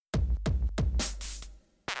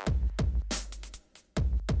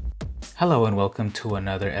Hello and welcome to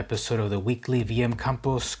another episode of the weekly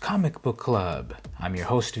vmcampos Comic Book Club. I'm your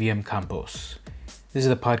host, vmcampos. This is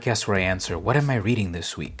the podcast where I answer, what am I reading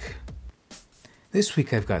this week? This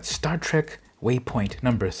week I've got Star Trek Waypoint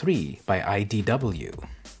number 3 by IDW.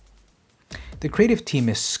 The creative team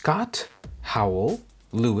is Scott, Howell,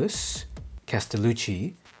 Lewis,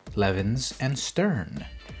 Castellucci, Levins, and Stern.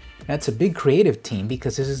 That's a big creative team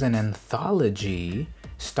because this is an anthology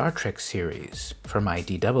Star Trek series from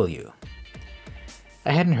IDW.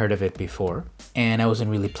 I hadn't heard of it before, and I wasn't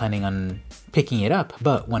really planning on picking it up,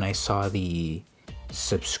 but when I saw the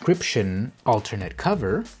subscription alternate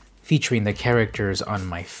cover featuring the characters on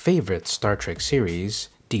my favorite Star Trek series,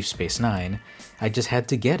 Deep Space Nine, I just had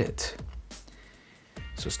to get it.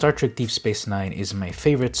 So Star Trek Deep Space Nine is my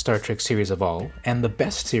favorite Star Trek series of all, and the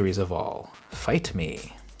best series of all. Fight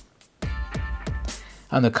me.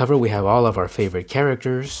 On the cover, we have all of our favorite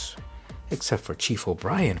characters, except for Chief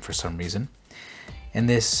O'Brien for some reason. And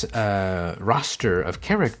this roster of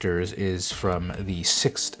characters is from the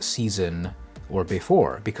 6th season or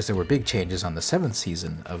before, because there were big changes on the 7th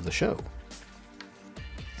season of the show.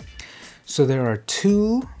 So there are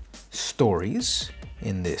 2 stories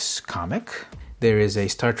in this comic. There is a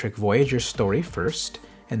Star Trek Voyager story first,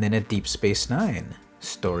 and then a Deep Space Nine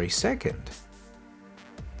story second.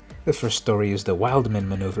 The first story is The Wildman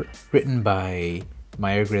Maneuver, written by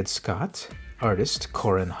Meyergrid Scott, artist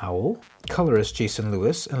Corin Howell, colorist Jason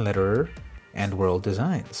Lewis, and letterer And World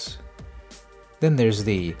Designs. Then there's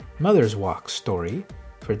the Mother's Walk story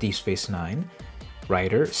for Deep Space Nine,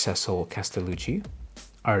 writer Cecil Castellucci,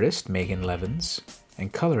 artist Megan Levins,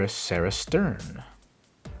 and colorist Sarah Stern.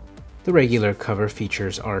 The regular cover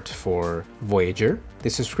features art for Voyager. The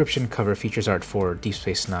subscription cover features art for Deep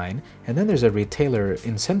Space Nine. And then there's a retailer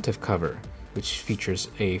incentive cover, which features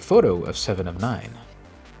a photo of 7 of 9.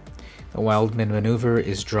 The Wildman Maneuver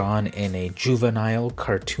is drawn in a juvenile,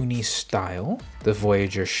 cartoony style. The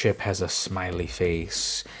Voyager ship has a smiley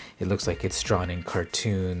face. It looks like it's drawn in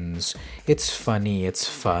cartoons. It's funny, it's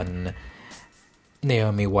fun.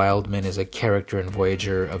 Naomi Wildman is a character in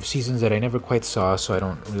Voyager of seasons that I never quite saw, so I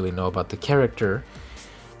don't really know about the character.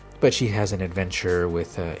 But she has an adventure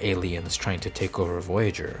with aliens trying to take over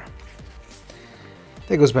Voyager.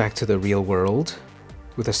 That goes back to the real world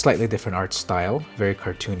with a slightly different art style, very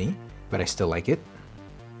cartoony, but I still like it.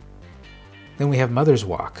 Then we have Mother's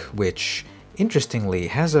Walk, which, interestingly,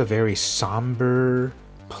 has a very somber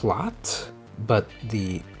plot, but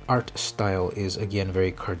the art style is, again,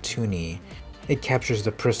 very cartoony. It captures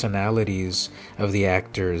the personalities of the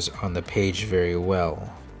actors on the page very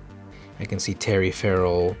well. I can see Terry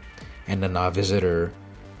Farrell and Nana Visitor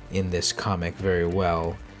in this comic very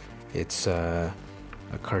well. It's a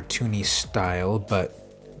cartoony style, but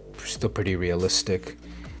still pretty realistic.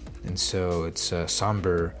 And so it's a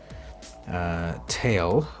somber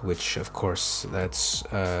tale, which of course that's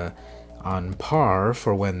on par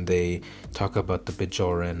for when they talk about the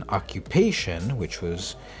Bajoran occupation, which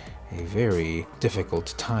was a very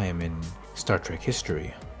difficult time in Star Trek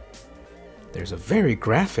history. There's a very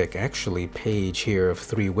graphic, actually, page here of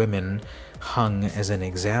 3 women hung as an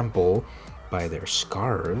example by their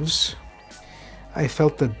scarves. I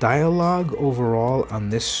felt the dialogue overall on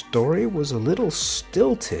this story was a little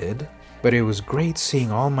stilted, but it was great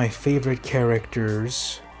seeing all my favorite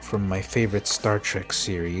characters from my favorite Star Trek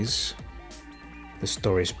series. The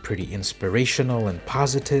story's pretty inspirational and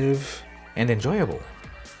positive and enjoyable.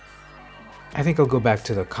 I think I'll go back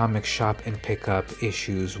to the comic shop and pick up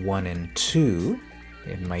issues 1 and 2.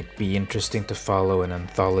 It might be interesting to follow an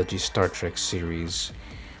anthology Star Trek series.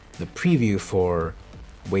 The preview for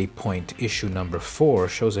Waypoint issue number 4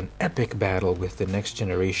 shows an epic battle with the Next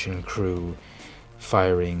Generation crew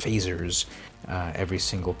firing phasers every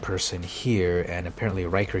single person here, and apparently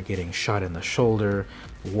Riker getting shot in the shoulder,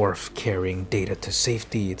 Worf carrying Data to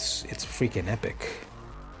safety. It's freaking epic.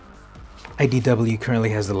 IDW currently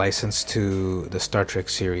has the license to the Star Trek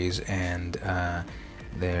series, and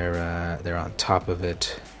they're on top of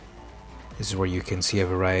it. This is where you can see a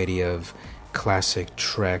variety of classic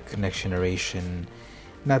Trek, Next Generation,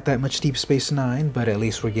 not that much Deep Space Nine, but at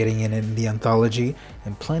least we're getting in the anthology,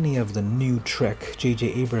 and plenty of the new Trek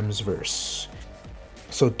J.J. Abrams verse.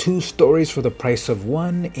 So 2 stories for the price of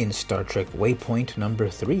 1 in Star Trek Waypoint number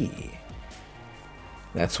 3.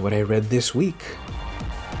 That's what I read this week.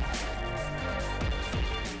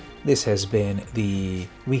 This has been the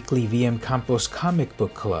weekly vmcampos Comic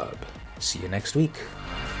Book Club. See you next week.